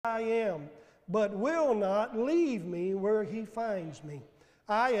I am, but will not leave me where he finds me.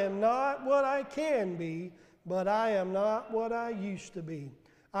 I am not what I can be, but I am not what I used to be.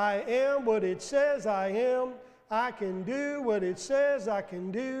 I am what it says I am. I can do what it says I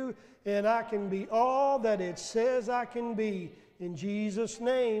can do, and I can be all that it says I can be. In Jesus'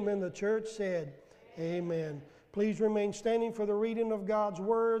 name, and the church said, amen. Please remain standing for the reading of God's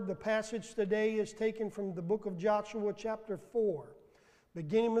Word. The passage today is taken from the book of Joshua, chapter 4.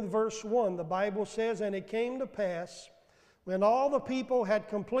 Beginning with verse 1, the Bible says, "And it came to pass, when all the people had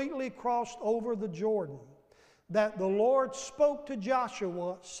completely crossed over the Jordan, that the Lord spoke to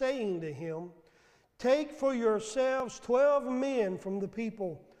Joshua, saying to him, Take for yourselves 12 men from the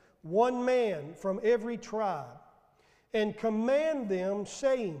people, 1 man from every tribe, and command them,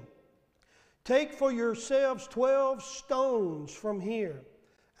 saying, Take for yourselves 12 stones from here,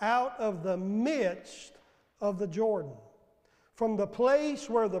 out of the midst of the Jordan, from the place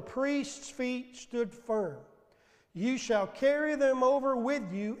where the priest's feet stood firm. You shall carry them over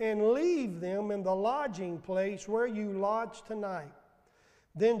with you and leave them in the lodging place where you lodge tonight.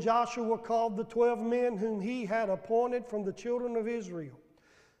 Then Joshua called the 12 men whom he had appointed from the children of Israel,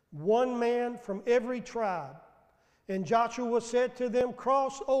 1 man from every tribe. And Joshua said to them,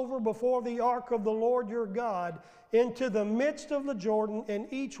 Cross over before the ark of the Lord your God into the midst of the Jordan,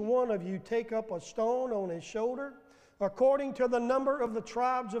 and each one of you take up a stone on his shoulder, according to the number of the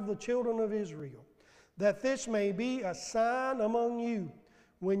tribes of the children of Israel, that this may be a sign among you,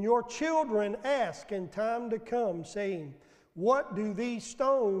 when your children ask in time to come, saying, What do these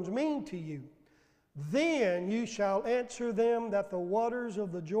stones mean to you? Then you shall answer them that the waters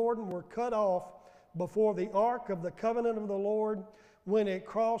of the Jordan were cut off before the ark of the covenant of the Lord when it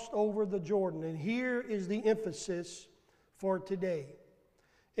crossed over the Jordan." And here is the emphasis for today.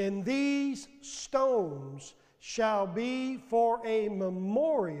 "And these stones shall be for a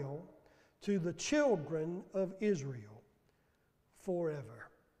memorial to the children of Israel forever."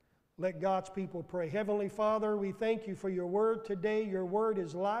 Let God's people pray. Heavenly Father, we thank you for your word today. Your word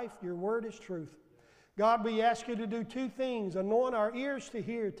is life. Your word is truth. God, we ask you to do 2 things. Anoint our ears to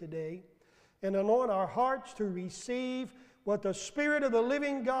hear today, and anoint our hearts to receive what the Spirit of the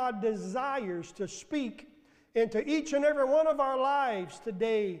living God desires to speak into each and every one of our lives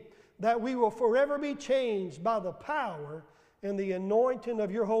today, that we will forever be changed by the power and the anointing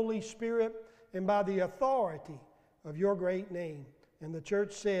of your Holy Spirit and by the authority of your great name. And the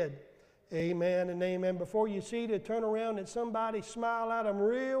church said, amen and amen. Before you see it, turn around and somebody smile at them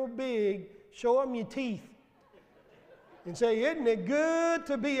real big, show them your teeth, and say, "Isn't it good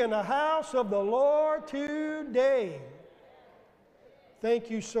to be in the house of the Lord today?" Thank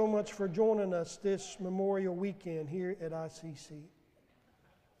you so much for joining us this Memorial Weekend here at ICC.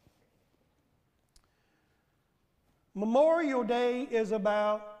 Memorial Day is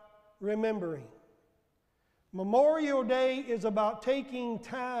about remembering. Memorial Day is about taking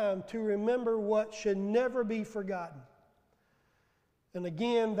time to remember what should never be forgotten. And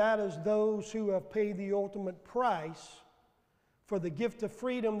again, that is those who have paid the ultimate price for the gift of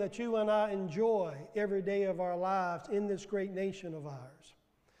freedom that you and I enjoy every day of our lives in this great nation of ours.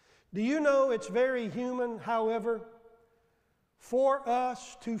 Do you know it's very human, however, for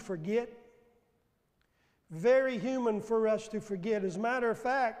us to forget? Very human for us to forget. As a matter of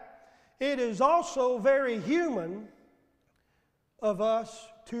fact, it is also very human of us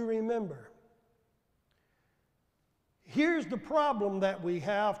to remember. Here's the problem that we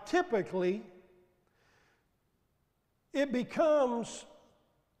have. Typically, it becomes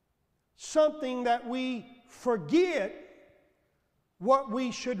something that we forget what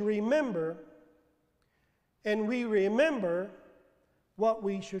we should remember, and we remember what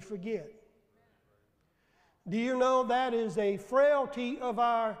we should forget. Do you know that is a frailty of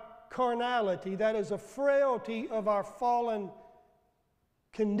our carnality? That is a frailty of our fallen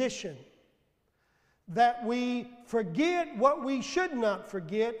condition. That we forget what we should not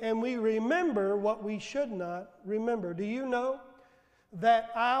forget, and we remember what we should not remember. Do you know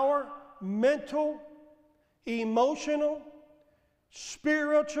that our mental, emotional,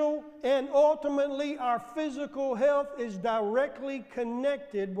 spiritual, and ultimately our physical health is directly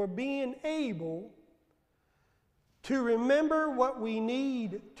connected with being able to remember what we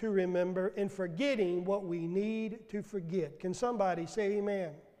need to remember and forgetting what we need to forget? Can somebody say amen?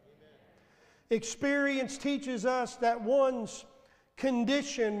 Amen. Experience teaches us that one's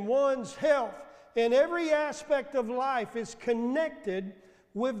condition, one's health, and every aspect of life is connected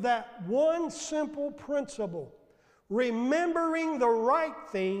with that one simple principle: remembering the right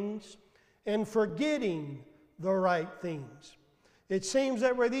things and forgetting the right things. It seems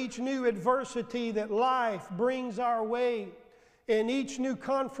that with each new adversity that life brings our way, and each new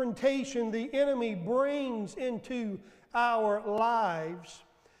confrontation the enemy brings into our lives,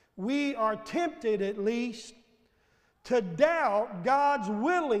 we are tempted at least to doubt God's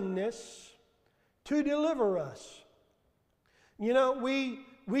willingness to deliver us. You know, we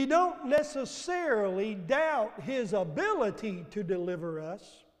don't necessarily doubt His ability to deliver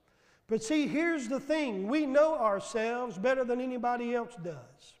us. But see, here's the thing. We know ourselves better than anybody else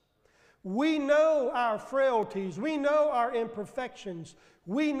does. We know our frailties. We know our imperfections.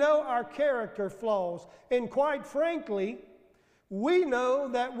 We know our character flaws. And quite frankly, we know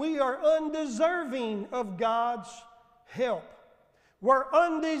that we are undeserving of God's help. We're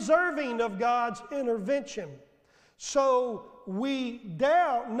undeserving of God's intervention. So we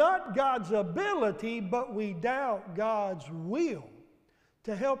doubt not God's ability, but we doubt God's will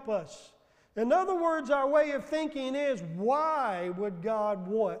to help us. In other words, our way of thinking is, why would God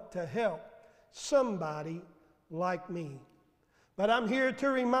want to help somebody like me? But I'm here to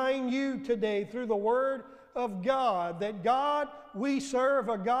remind you today through the Word of God that God, we serve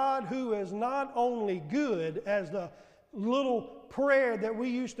a God who is not only good, as the little prayer that we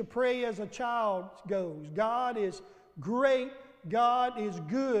used to pray as a child goes. God is great. God is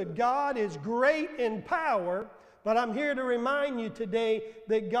good. God is great in power. But I'm here to remind you today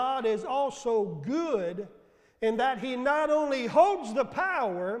that God is also good in that He not only holds the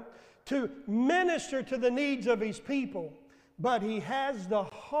power to minister to the needs of His people, but He has the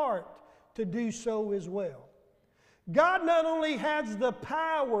heart to do so as well. God not only has the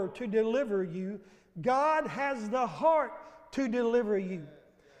power to deliver you, God has the heart to deliver you.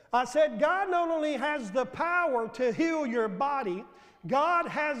 I said God not only has the power to heal your body, God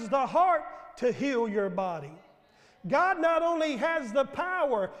has the heart to heal your body. God not only has the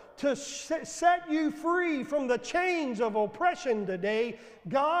power to set you free from the chains of oppression today,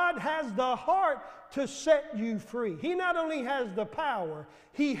 God has the heart to set you free. He not only has the power,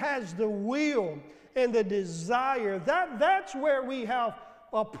 He has the will and the desire. That's where we have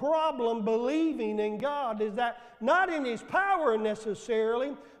a problem believing in God, is that not in His power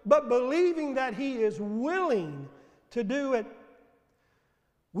necessarily, but believing that He is willing to do it.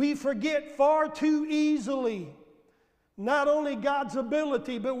 We forget far too easily not only God's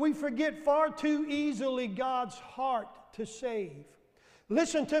ability, but we forget far too easily God's heart to save.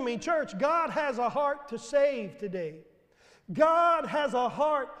 Listen to me, church. God has a heart to save today. God has a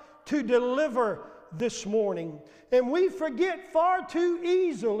heart to deliver this morning. And we forget far too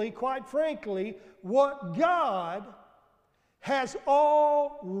easily, quite frankly, what God has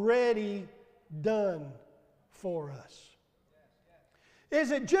already done for us. Is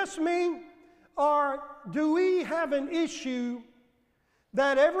it just me? Or do we have an issue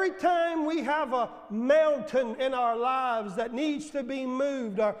that every time we have a mountain in our lives that needs to be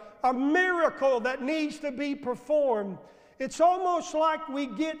moved, or a miracle that needs to be performed, it's almost like we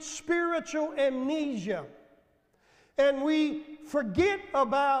get spiritual amnesia and we forget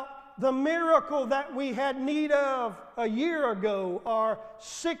about the miracle that we had need of a year ago, or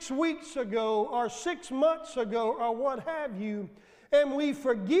 6 weeks ago, or 6 months ago, or what have you, and we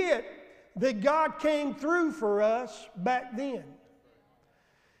forget that God came through for us back then.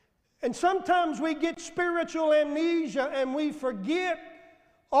 And sometimes we get spiritual amnesia and we forget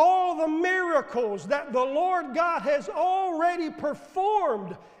all the miracles that the Lord God has already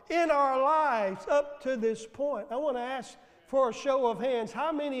performed in our lives up to this point. I want to ask for a show of hands.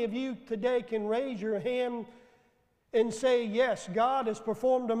 How many of you today can raise your hand and say, yes, God has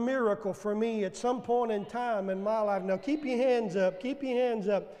performed a miracle for me at some point in time in my life? Now keep your hands up. Keep your hands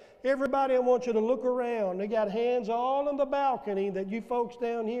up. Everybody, I want you to look around. They got hands all in the balcony that you folks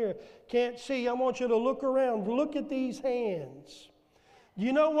down here can't see. I want you to look around. Look at these hands.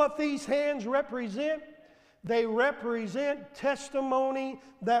 You know what these hands represent? They represent testimony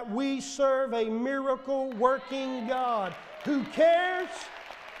that we serve a miracle-working God who cares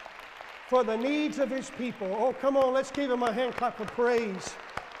for the needs of His people. Oh, come on, let's give Him a hand clap of praise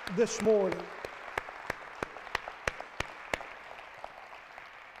this morning.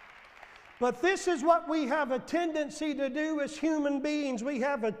 But this is what we have a tendency to do as human beings. We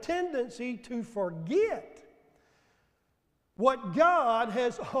have a tendency to forget what God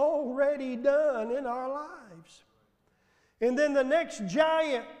has already done in our lives. And then the next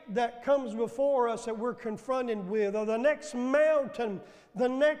giant that comes before us that we're confronted with, or the next mountain, the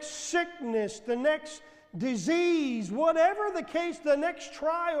next sickness, the next disease, whatever the case, the next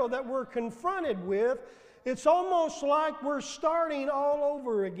trial that we're confronted with, it's almost like we're starting all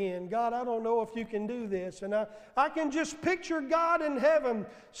over again. God, I don't know if you can do this. And I can just picture God in heaven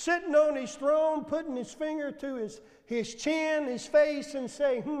sitting on His throne, putting His finger to his chin, His face, and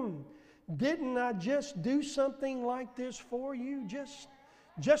say, Didn't I just do something like this for you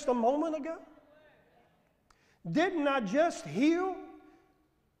just a moment ago? Didn't I just heal?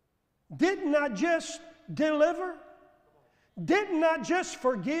 Didn't I just deliver? Didn't I just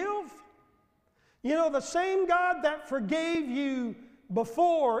forgive? You know, the same God that forgave you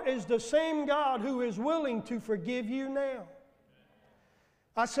before is the same God who is willing to forgive you now.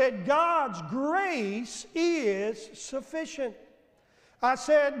 I said, God's grace is sufficient. I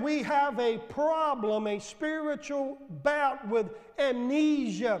said, we have a problem, a spiritual bout with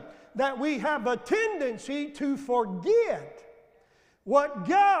amnesia, that we have a tendency to forget what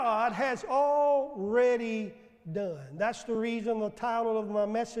God has already done. That's the reason the title of my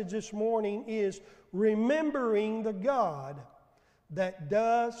message this morning is Remembering the God That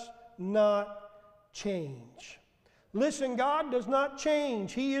Does Not Change. Listen, God does not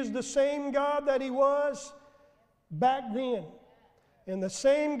change. He is the same God that He was back then. And the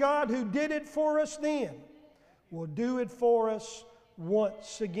same God who did it for us then will do it for us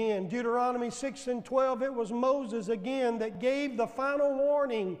once again. Deuteronomy 6:12, it was Moses again that gave the final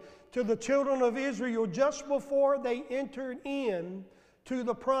warning to the children of Israel just before they entered in to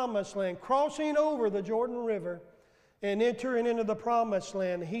the promised land, crossing over the Jordan River and entering into the promised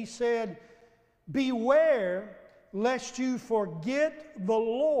land. He said, beware lest you forget the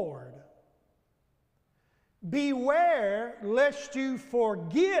Lord. Beware lest you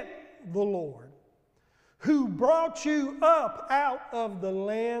forget the Lord, who brought you up out of the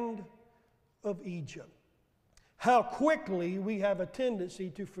land of Egypt. How quickly we have a tendency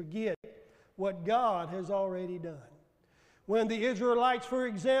to forget what God has already done. When the Israelites, for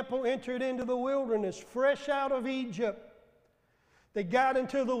example, entered into the wilderness fresh out of Egypt, they got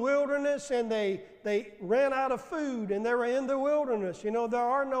into the wilderness and they ran out of food and they were in the wilderness. You know, there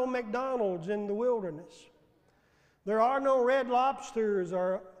are no McDonald's in the wilderness. There are no Red Lobsters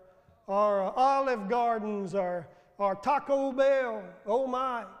or Olive Gardens or Taco Bell. Oh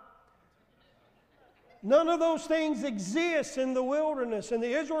my. None of those things exist in the wilderness. And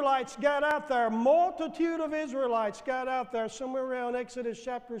the Israelites got out there, a multitude of Israelites got out there somewhere around Exodus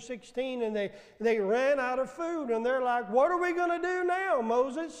chapter 16, and they ran out of food. And they're like, what are we going to do now,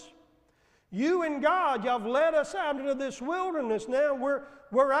 Moses? You and God, y'all have led us out into this wilderness. Now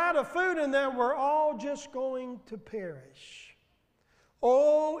we're out of food, and then we're all just going to perish.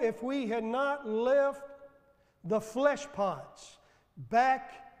 Oh, if we had not left the flesh pots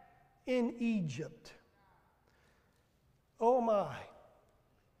back in Egypt. Oh my.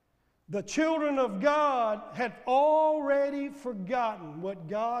 The children of God had already forgotten what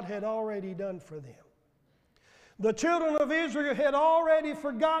God had already done for them. The children of Israel had already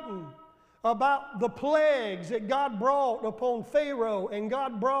forgotten about the plagues that God brought upon Pharaoh and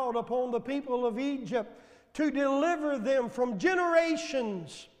God brought upon the people of Egypt to deliver them from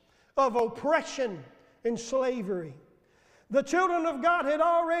generations of oppression and slavery. The children of God had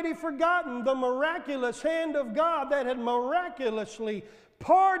already forgotten the miraculous hand of God that had miraculously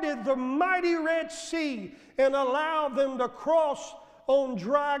parted the mighty Red Sea and allowed them to cross on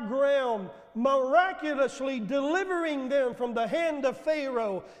dry ground, miraculously delivering them from the hand of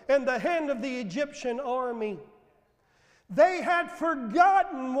Pharaoh and the hand of the Egyptian army. They had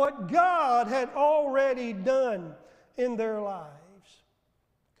forgotten what God had already done in their lives.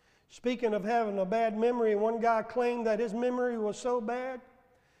 Speaking of having a bad memory, one guy claimed that his memory was so bad,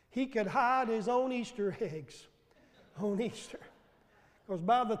 he could hide his own Easter eggs on Easter. Because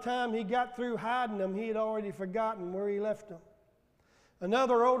by the time he got through hiding them, he had already forgotten where he left them.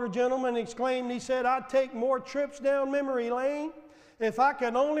 Another older gentleman exclaimed, he said, I'd take more trips down memory lane if I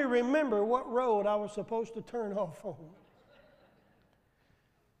could only remember what road I was supposed to turn off on.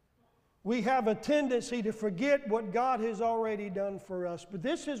 We have a tendency to forget what God has already done for us. But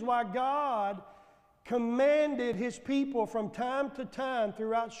this is why God commanded His people from time to time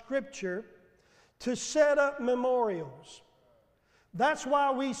throughout Scripture to set up memorials. That's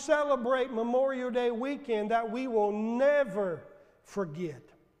why we celebrate Memorial Day weekend, that we will never forget.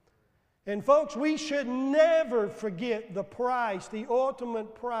 And folks, we should never forget the price, the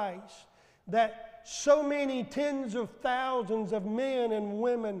ultimate price, that so many tens of thousands of men and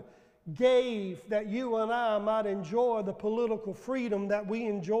women gave that you and I might enjoy the political freedom that we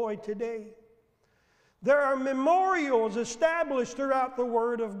enjoy today. There are memorials established throughout the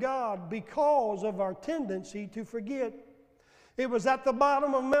Word of God because of our tendency to forget. It was at the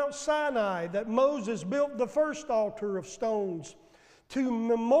bottom of Mount Sinai that Moses built the first altar of stones to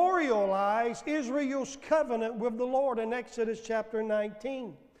memorialize Israel's covenant with the Lord in Exodus chapter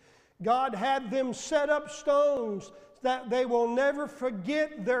 19. God had them set up stones that they will never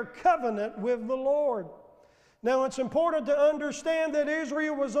forget their covenant with the Lord. Now, it's important to understand that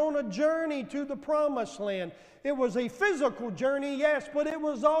Israel was on a journey to the Promised Land. It was a physical journey, yes, but it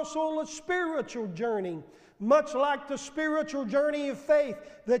was also a spiritual journey. Much like the spiritual journey of faith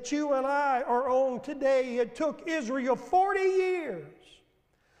that you and I are on today, it took Israel 40 years.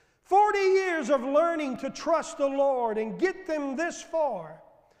 40 years of learning to trust the Lord and get them this far,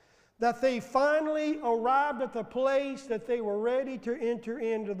 that they finally arrived at the place that they were ready to enter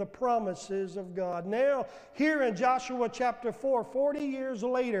into the promises of God. Now, here in Joshua chapter 4, 40 years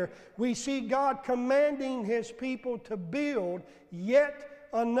later, we see God commanding His people to build yet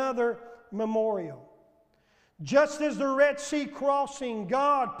another memorial. Just as the Red Sea crossing,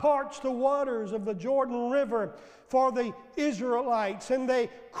 God parts the waters of the Jordan River for the Israelites, and they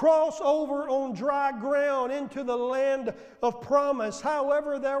cross over on dry ground into the land of promise.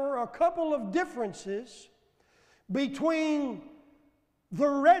 However, there were a couple of differences between the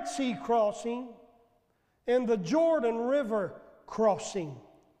Red Sea crossing and the Jordan River crossing.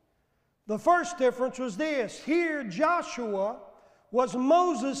 The first difference was this: here Joshua was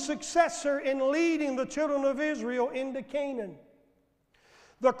Moses' successor in leading the children of Israel into Canaan.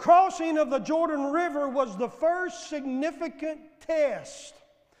 The crossing of the Jordan River was the first significant test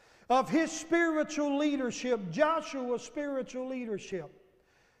of his spiritual leadership, Joshua's spiritual leadership.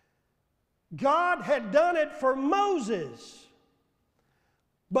 God had done it for Moses,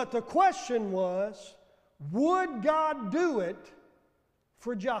 but the question was, would God do it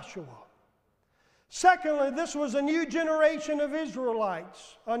for Joshua? Secondly, this was a new generation of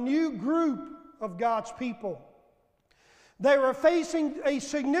Israelites, a new group of God's people. They were facing a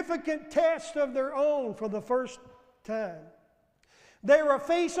significant test of their own for the first time. They were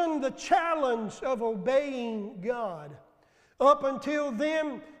facing the challenge of obeying God. Up until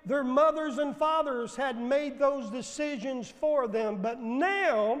then, their mothers and fathers had made those decisions for them. But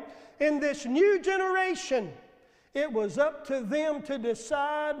now, in this new generation, it was up to them to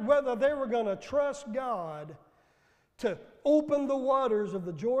decide whether they were going to trust God to open the waters of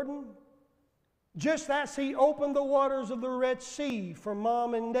the Jordan, just as He opened the waters of the Red Sea for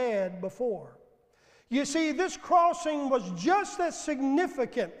Mom and Dad before. You see, this crossing was just as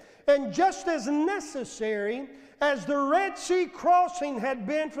significant and just as necessary as the Red Sea crossing had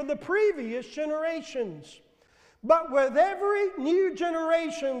been for the previous generations. But with every new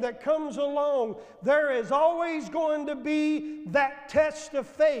generation that comes along, there is always going to be that test of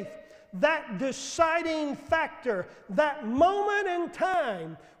faith, that deciding factor, that moment in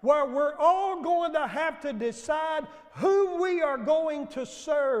time where we're all going to have to decide whom we are going to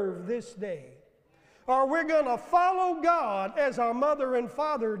serve this day. Are we going to follow God as our mother and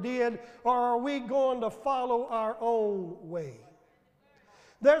father did, or are we going to follow our own way?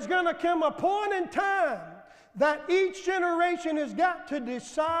 There's going to come a point in time that each generation has got to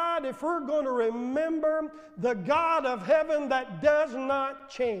decide if we're going to remember the God of heaven that does not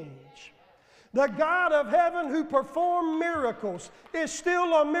change. The God of heaven who performed miracles is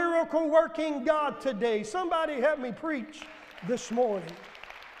still a miracle-working God today. Somebody help me preach this morning.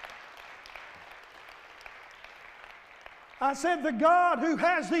 I said the God who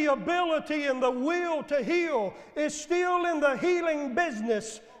has the ability and the will to heal is still in the healing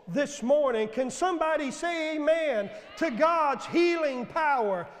business this morning. Can somebody say amen to God's healing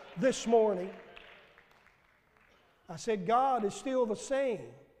power this morning? I said God is still the same.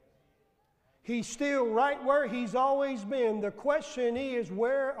 He's still right where He's always been. The question is,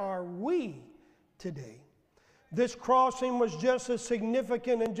 where are we today? This crossing was just as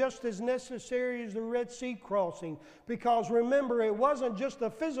significant and just as necessary as the Red Sea crossing, because remember, it wasn't just a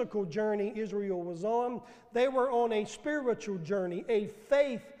physical journey Israel was on. They were on a spiritual journey, a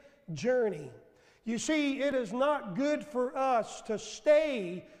faith journey. You see, it is not good for us to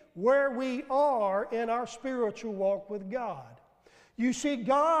stay where we are in our spiritual walk with God. You see,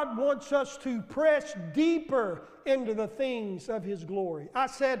 God wants us to press deeper into the things of His glory. I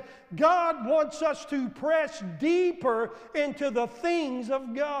said, God wants us to press deeper into the things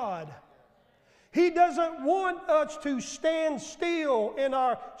of God. He doesn't want us to stand still in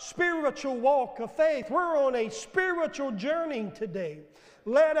our spiritual walk of faith. We're on a spiritual journey today.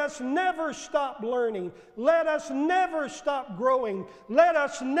 Let us never stop learning. Let us never stop growing. Let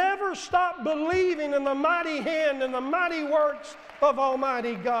us never stop believing in the mighty hand and the mighty works of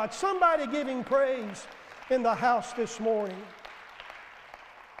Almighty God. Somebody giving praise in the house this morning.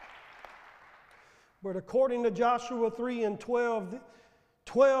 But according to Joshua 3 and 12,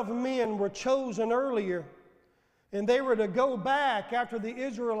 12 men were chosen earlier, and they were to go back after the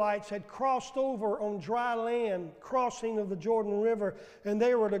Israelites had crossed over on dry land, crossing of the Jordan River, and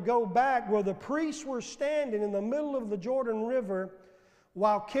they were to go back where the priests were standing in the middle of the Jordan River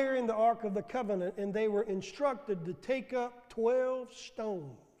while carrying the Ark of the Covenant, and they were instructed to take up 12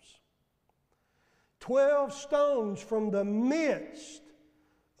 stones. 12 stones from the midst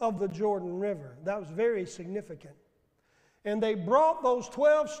of the Jordan River. That was very significant. And they brought those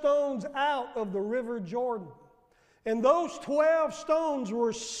 12 stones out of the River Jordan. And those 12 stones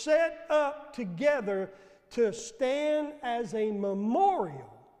were set up together to stand as a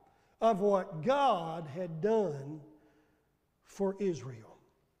memorial of what God had done for Israel.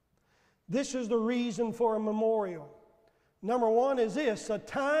 This is the reason for a memorial. Number one is this: a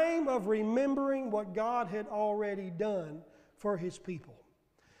time of remembering what God had already done for His people.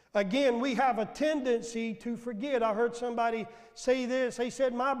 Again, we have a tendency to forget. I heard somebody say this. They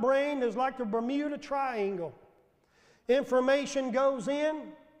said, my brain is like the Bermuda Triangle. Information goes in,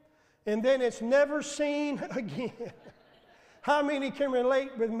 and then it's never seen again. How many can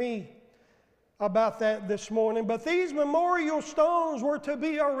relate with me about that this morning? But these memorial stones were to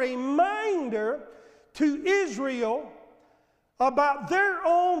be a reminder to Israel about their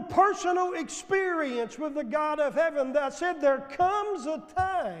own personal experience with the God of heaven. I said there comes a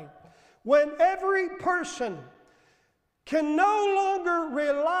time when every person can no longer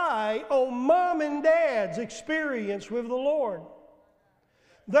rely on mom and dad's experience with the Lord.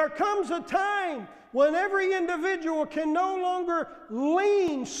 There comes a time when every individual can no longer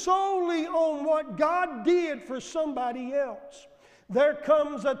lean solely on what God did for somebody else. There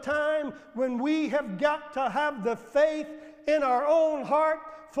comes a time when we have got to have the faith in our own heart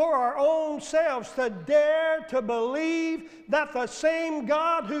for our own selves to dare to believe that the same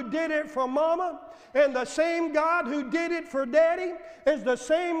God who did it for mama and the same God who did it for daddy is the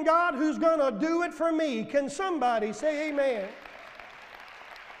same God who's going to do it for me. Can somebody say amen?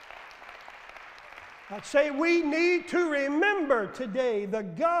 I'd say we need to remember today the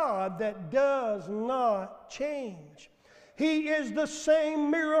God that does not change. He is the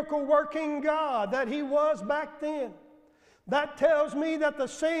same miracle-working God that He was back then. That tells me that the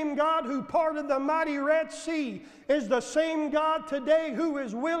same God who parted the mighty Red Sea is the same God today who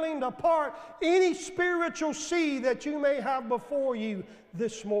is willing to part any spiritual sea that you may have before you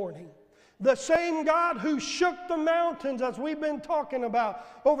this morning. The same God who shook the mountains, as we've been talking about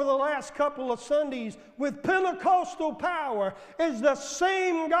over the last couple of Sundays, with Pentecostal power, is the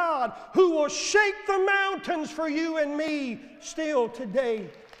same God who will shake the mountains for you and me still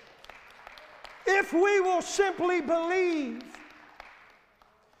today. If we will simply believe,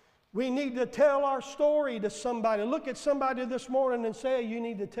 we need to tell our story to somebody. Look at somebody this morning and say, you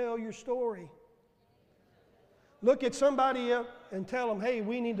need to tell your story. Look at somebody else and tell them, hey,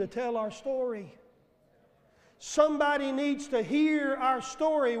 we need to tell our story. Somebody needs to hear our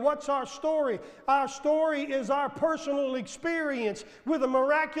story. What's our story? Our story is our personal experience with the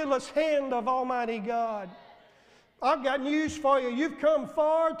miraculous hand of Almighty God. I've got news for you. You've come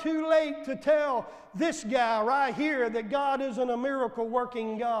far too late to tell this guy right here that God isn't a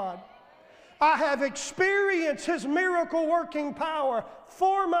miracle-working God. I have experienced His miracle-working power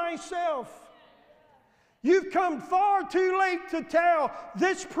for myself. You've come far too late to tell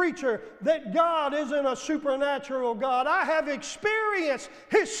this preacher that God isn't a supernatural God. I have experienced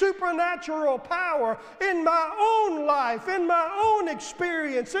His supernatural power in my own life, in my own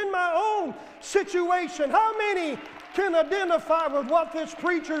experience, in my own situation. How many can identify with what this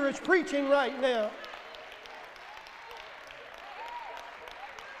preacher is preaching right now?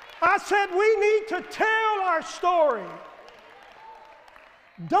 I said we need to tell our story.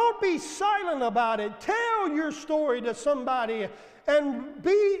 Don't be silent about it. Tell your story to somebody and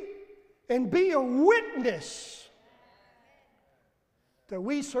be a witness that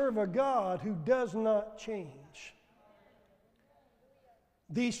we serve a God who does not change.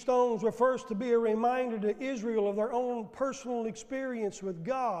 These stones were first to be a reminder to Israel of their own personal experience with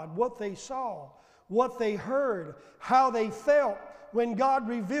God, what they saw, what they heard, how they felt when God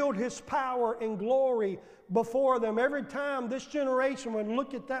revealed His power and glory before them. Every time this generation would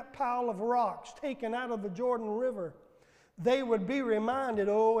look at that pile of rocks taken out of the Jordan River, they would be reminded,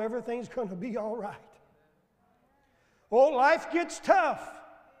 oh, everything's going to be all right. Oh, life gets tough.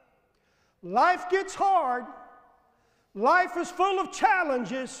 Life gets hard. Life is full of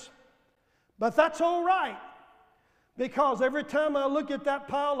challenges, but that's all right. Because every time I look at that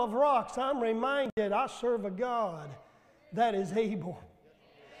pile of rocks, I'm reminded I serve a God that is able.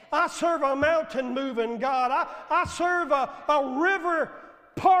 I serve a mountain-moving God. I serve a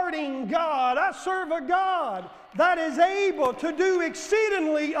river-parting God. I serve a God that is able to do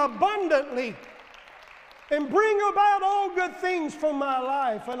exceedingly abundantly and bring about all good things from my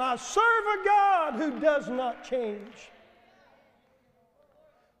life. And I serve a God who does not change.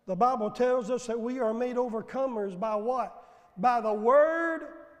 The Bible tells us that we are made overcomers by what? by the word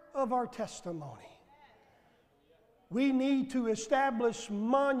of our testimony. We need to establish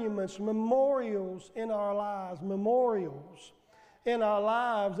monuments, memorials in our lives,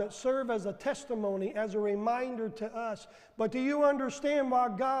 that serve as a testimony, as a reminder to us. But do you understand why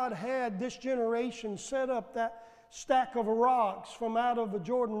God had this generation set up that stack of rocks from out of the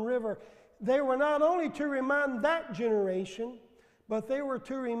Jordan River? They were not only to remind that generation, but they were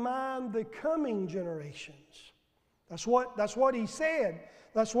to remind the coming generations. That's what he said.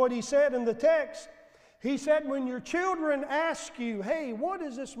 That's what he said in the text. He said, when your children ask you, hey, what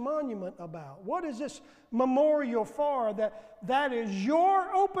is this monument about? What is this memorial for? That is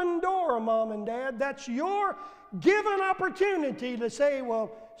your open door, Mom and Dad. That's your given opportunity to say,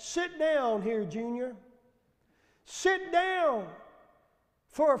 well, sit down here, Junior. Sit down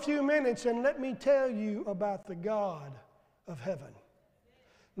for a few minutes and let me tell you about the God of heaven.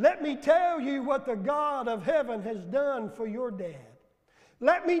 Let me tell you what the God of heaven has done for your dad.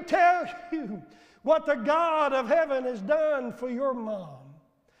 Let me tell you what the God of heaven has done for your mom.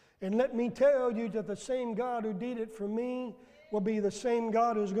 And let me tell you that the same God who did it for me will be the same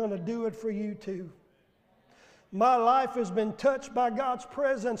God who's going to do it for you too. My life has been touched by God's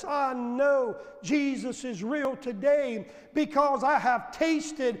presence. I know Jesus is real today because I have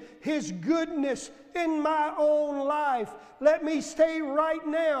tasted His goodness in my own life. Let me say right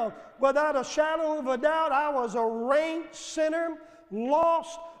now, without a shadow of a doubt, I was a rank sinner,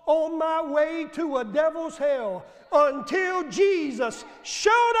 lost on my way to a devil's hell, until Jesus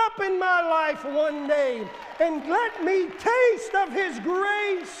showed up in my life one day and let me taste of His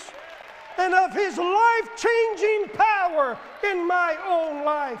grace and of His life-changing power in my own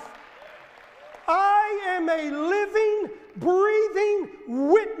life. I am a living, breathing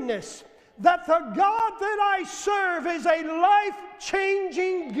witness that the God that I serve is a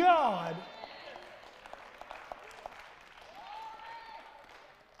life-changing God.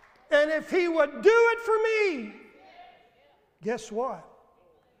 And if He would do it for me, guess what?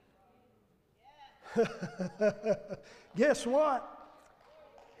 Guess what?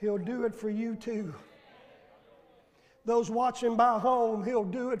 He'll do it for you too. Those watching by home, He'll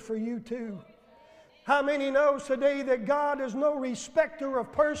do it for you too. How many knows today that God is no respecter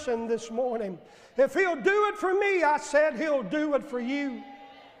of person this morning? If He'll do it for me, I said He'll do it for you.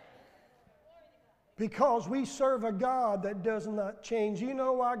 Because we serve a God that does not change. You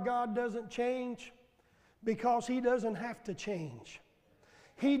know why God doesn't change? Because He doesn't have to change.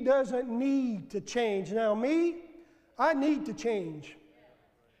 He doesn't need to change. Now me, I need to change.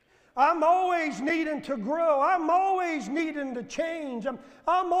 I'm always needing to grow. I'm always needing to change. I'm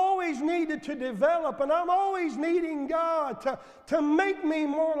always needed to develop. And I'm always needing God to make me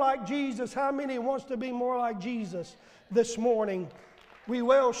more like Jesus. How many wants to be more like Jesus this morning? We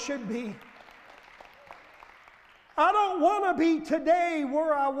well should be. I don't want to be today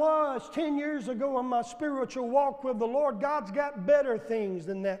where I was 10 years ago in my spiritual walk with the Lord. God's got better things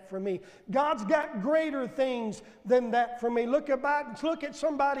than that for me. God's got greater things than that for me. Look at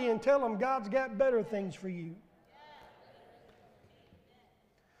somebody and tell them God's got better things for you.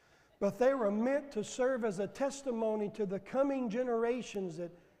 But they were meant to serve as a testimony to the coming generations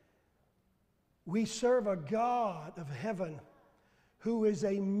that we serve a God of heaven who is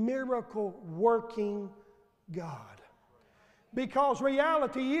a miracle-working God. Because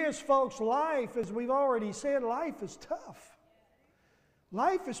reality is, folks, life, as we've already said, life is tough.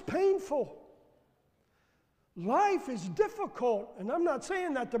 Life is painful. Life is difficult. And I'm not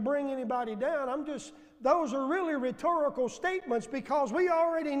saying that to bring anybody down. Those are really rhetorical statements because we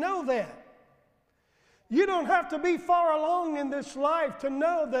already know that. You don't have to be far along in this life to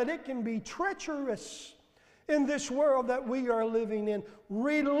know that it can be treacherous in this world that we are living in.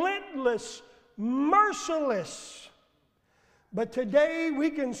 Relentless, merciless. But today we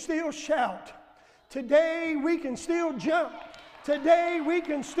can still shout. Today we can still jump. Today we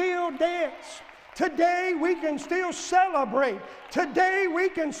can still dance. Today we can still celebrate. Today we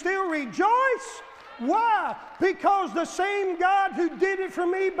can still rejoice. Why? Because the same God who did it for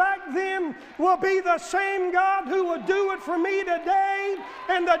me back then will be the same God who will do it for me today,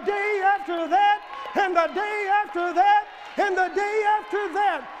 and the day after that, and the day after that, and the day after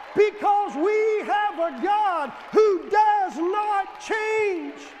that. Because we have a God who does not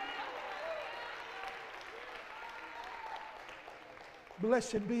change.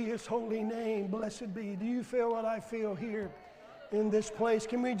 Blessed be His holy name. Blessed be. Do you feel what I feel here in this place?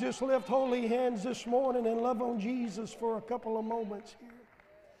 Can we just lift holy hands this morning and love on Jesus for a couple of moments here?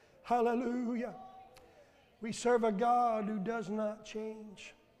 Hallelujah. We serve a God who does not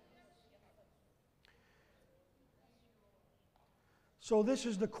change. So this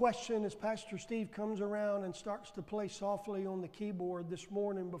is the question as Pastor Steve comes around and starts to play softly on the keyboard this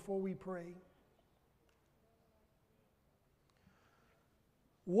morning before we pray.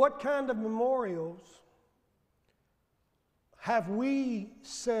 What kind of memorials have we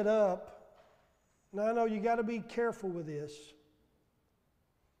set up? Now I know you got to be careful with this.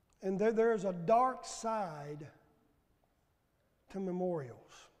 And there's a dark side to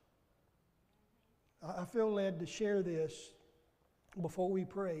memorials. I feel led to share this before we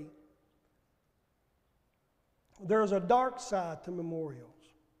pray. There's a dark side to memorials.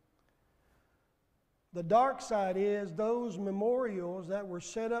 The dark side is those memorials that were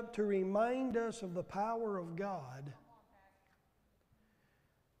set up to remind us of the power of God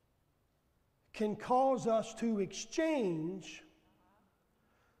can cause us to exchange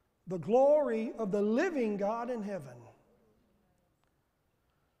the glory of the living God in heaven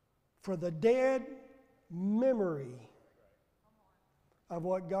for the dead memory of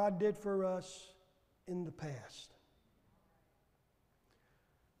what God did for us in the past.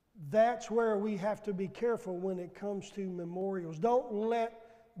 That's where we have to be careful when it comes to memorials. Don't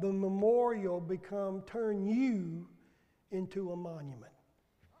let the memorial turn you into a monument.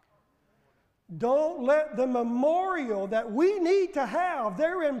 Don't let the memorial that we need to have,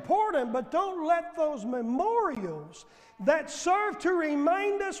 they're important, but don't let those memorials that serve to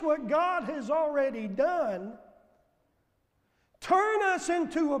remind us what God has already done turn us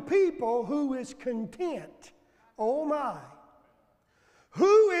into a people who is content. Oh my.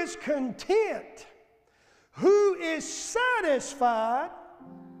 Who is content, who is satisfied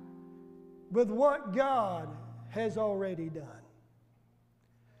with what God has already done.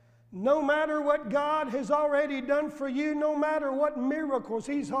 No matter what God has already done for you, no matter what miracles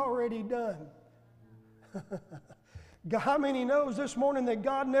He's already done. How many knows this morning that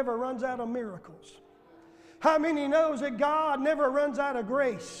God never runs out of miracles? How many knows that God never runs out of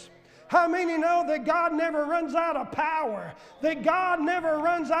grace? How many know that God never runs out of power? That God never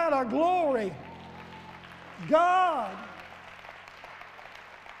runs out of glory? God.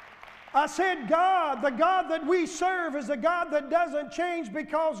 I said God. The God that we serve is a God that doesn't change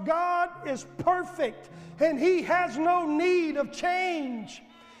because God is perfect and He has no need of change.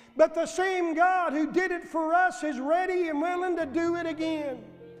 But the same God who did it for us is ready and willing to do it again.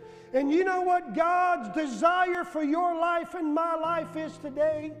 And you know what God's desire for your life and my life is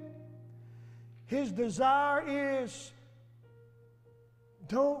today? His desire is,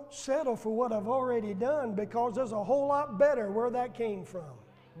 don't settle for what I've already done because there's a whole lot better where that came from.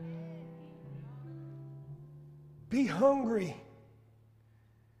 Be hungry.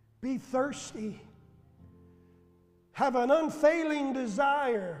 Be thirsty. Have an unfailing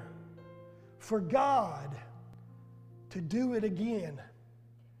desire for God to do it again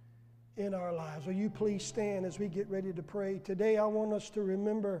in our lives. Will you please stand as we get ready to pray? Today I want us to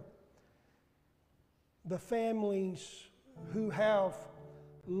remember the families who have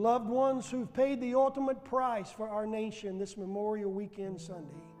loved ones who've paid the ultimate price for our nation this Memorial Weekend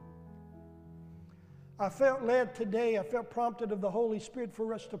Sunday. I felt led today, I felt prompted of the Holy Spirit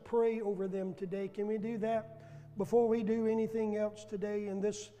for us to pray over them today. Can we do that before we do anything else today? And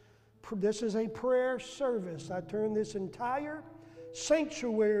this is a prayer service. I turn this entire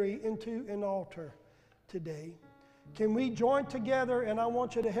sanctuary into an altar today. Can we join together? And I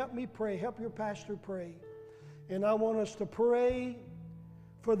want you to help me pray. Help your pastor pray. And I want us to pray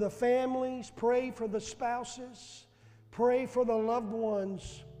for the families, pray for the spouses, pray for the loved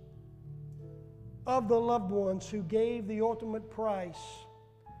ones of the loved ones who gave the ultimate price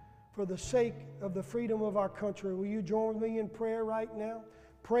for the sake of the freedom of our country. Will you join me in prayer right now?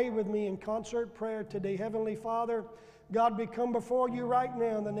 Pray with me in concert prayer today. Heavenly Father, God, we come before you right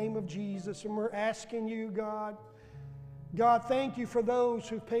now in the name of Jesus, and we're asking you, God, thank you for those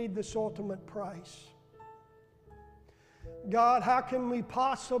who paid this ultimate price. God, how could we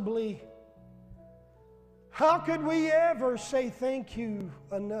ever say thank you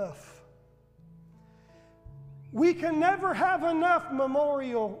enough? We can never have enough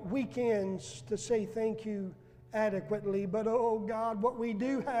memorial weekends to say thank you adequately, but oh God, what we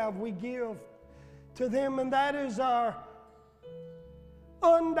do have, we give to them, and that is our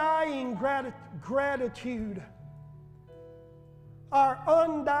undying gratitude, our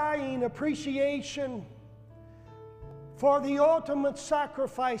undying appreciation for the ultimate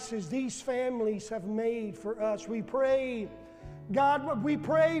sacrifices these families have made for us. We pray, God, we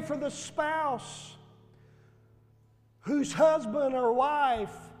pray for the spouse whose husband or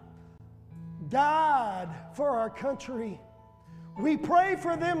wife died for our country. We pray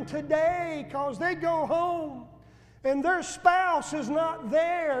for them today because they go home and their spouse is not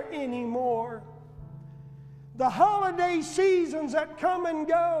there anymore. the holiday seasons that come and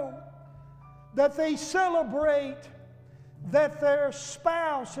go, that they celebrate that their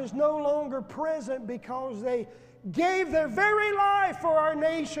spouse is no longer present because they gave their very life for our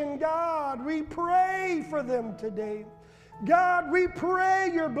nation. God, we pray for them today. God, we pray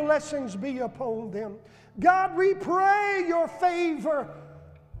your blessings be upon them. God, we pray your favor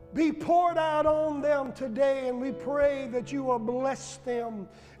be poured out on them today, and we pray that you will bless them.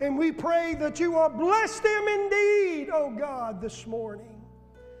 And we pray that you will bless them indeed, oh God, this morning.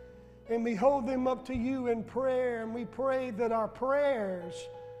 And we hold them up to you in prayer, and we pray that our prayers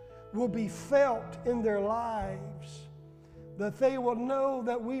will be felt in their lives, that they will know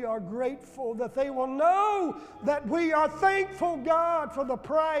that we are grateful, that they will know that we are thankful, God, for the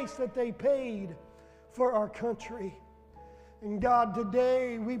price that they paid for our country. And God,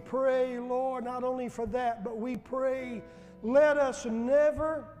 today we pray, Lord, not only for that, but we pray, let us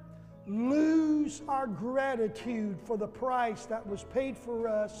never lose our gratitude for the price that was paid for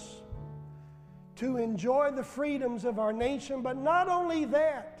us to enjoy the freedoms of our nation. But not only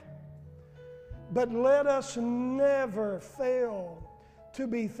that, but let us never fail to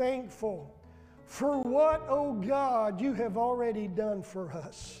be thankful for what, oh God, you have already done for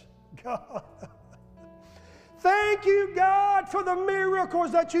us. God, thank you, God, for the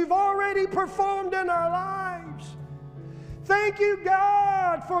miracles that you've already performed in our lives. Thank you,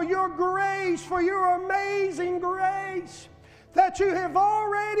 God, for your grace, for your amazing grace that you have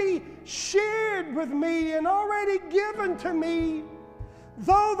already shared with me and already given to me.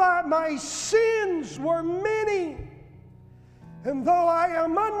 Though that my sins were many, and though I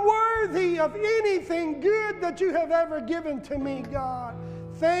am unworthy of anything good that you have ever given to me, God,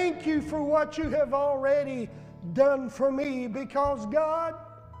 thank you for what you have already done for me. Because, God,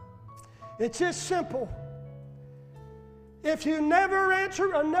 it's just simple. If you never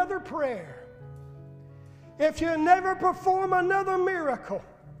answer another prayer, if you never perform another miracle,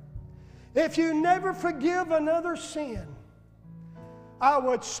 if you never forgive another sin, I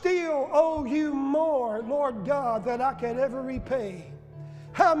would still owe you more, Lord God, than I could ever repay.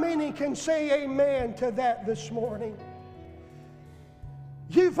 How many can say amen to that this morning?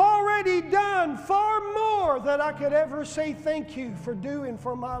 You've already done far more than I could ever say thank you for doing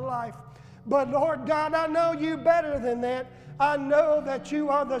for my life. But Lord God, I know you better than that. I know that you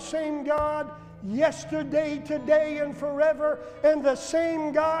are the same God yesterday, today, and forever. And the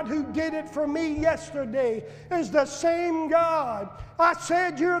same God who did it for me yesterday is the same God. I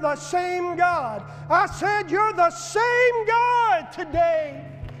said you're the same God. I said you're the same God today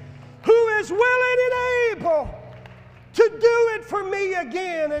who is willing and able to do it for me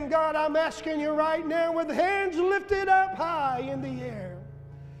again. And God, I'm asking you right now with hands lifted up high in the air,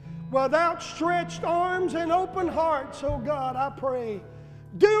 with outstretched arms and open hearts, oh God, I pray,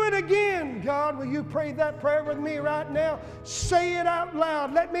 do it again. God, will you pray that prayer with me right now? Say it out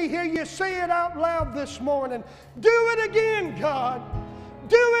loud. Let me hear you say it out loud this morning. Do it again, God.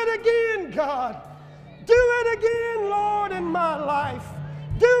 Do it again, God. Do it again, Lord, in my life.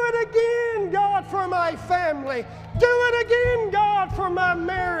 Do it again, God, for my family. Do it again, God, for my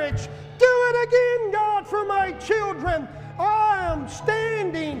marriage. Do it again, God, for my children. I am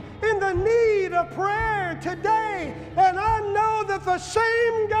standing in the need of prayer today, and I know that the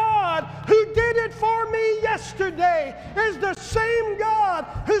same God who did it for me yesterday is the same God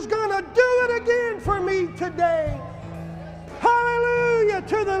who's going to do it again for me today. Hallelujah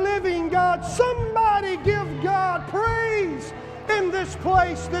to the living God. Somebody give God praise in this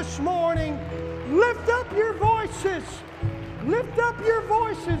place this morning. Lift up your voices. Lift up your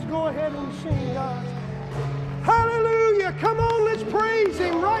voices. Go ahead and sing, God. Hallelujah. Come on, let's praise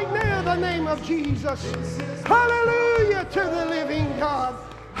Him right now in the name of Jesus. Hallelujah to the living God.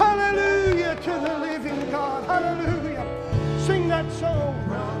 Hallelujah to the living God. Hallelujah. Sing that song.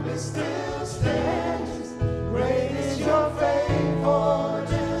 Promise still stands. Great is your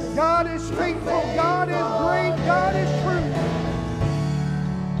faithfulness. God is faithful. God is great. God is true.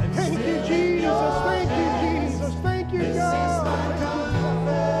 Thank you, Jesus. Thank you, Jesus. Thank you, God.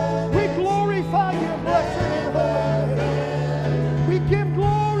 We glorify your blessed and holy name. We give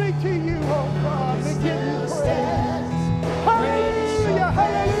glory to you, oh God. We give you praise. Hallelujah,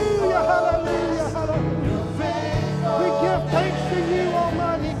 hallelujah, hallelujah, hallelujah. We give thanks to you,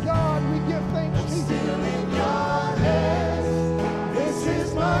 Almighty God.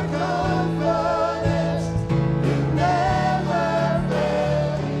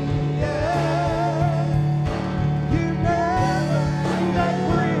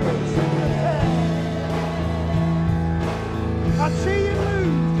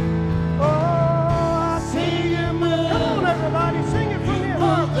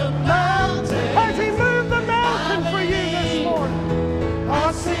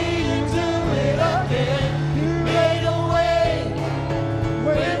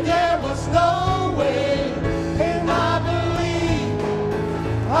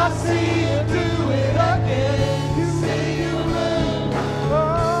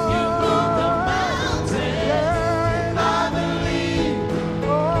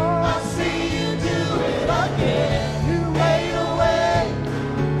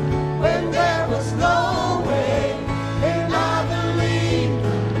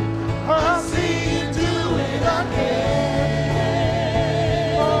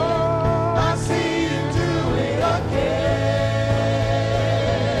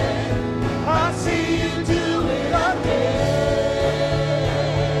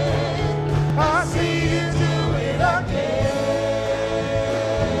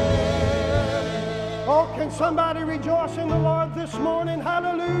 Can somebody rejoice in the Lord this morning?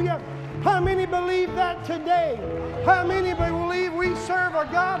 Hallelujah. How many believe that today? How many believe we serve a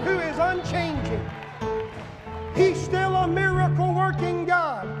God who is unchanging? He's still a miracle working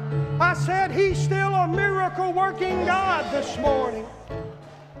God. I said He's still a miracle working God this morning.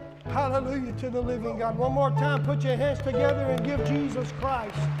 Hallelujah to the living God. One more time, put your hands together and give Jesus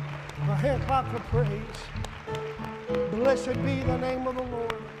Christ a hand clap of praise. Blessed be the name of the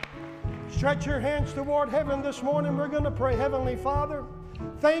Lord. Stretch your hands toward heaven this morning. We're going to pray. Heavenly Father,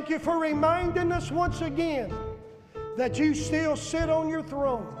 thank you for reminding us once again that you still sit on your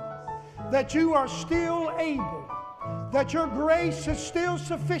throne, that you are still able, that your grace is still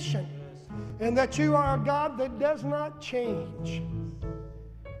sufficient, and that you are a God that does not change.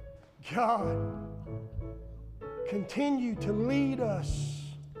 God, continue to lead us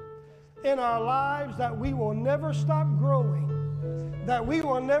in our lives, that we will never stop growing, that we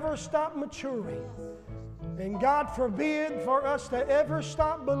will never stop maturing. And God forbid for us to ever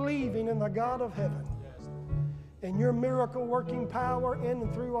stop believing in the God of heaven and your miracle working power in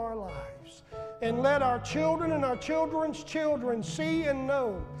and through our lives. And let our children and our children's children see and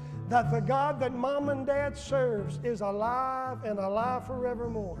know that the God that Mom and Dad serves is alive and alive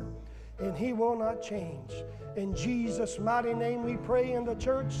forevermore. And He will not change. In Jesus' mighty name we pray, and the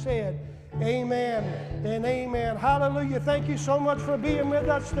church said, amen and amen. Hallelujah. Thank you so much for being with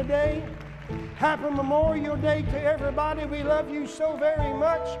us today. Happy Memorial Day to everybody. We love you so very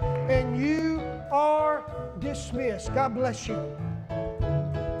much, and you are dismissed. God bless you.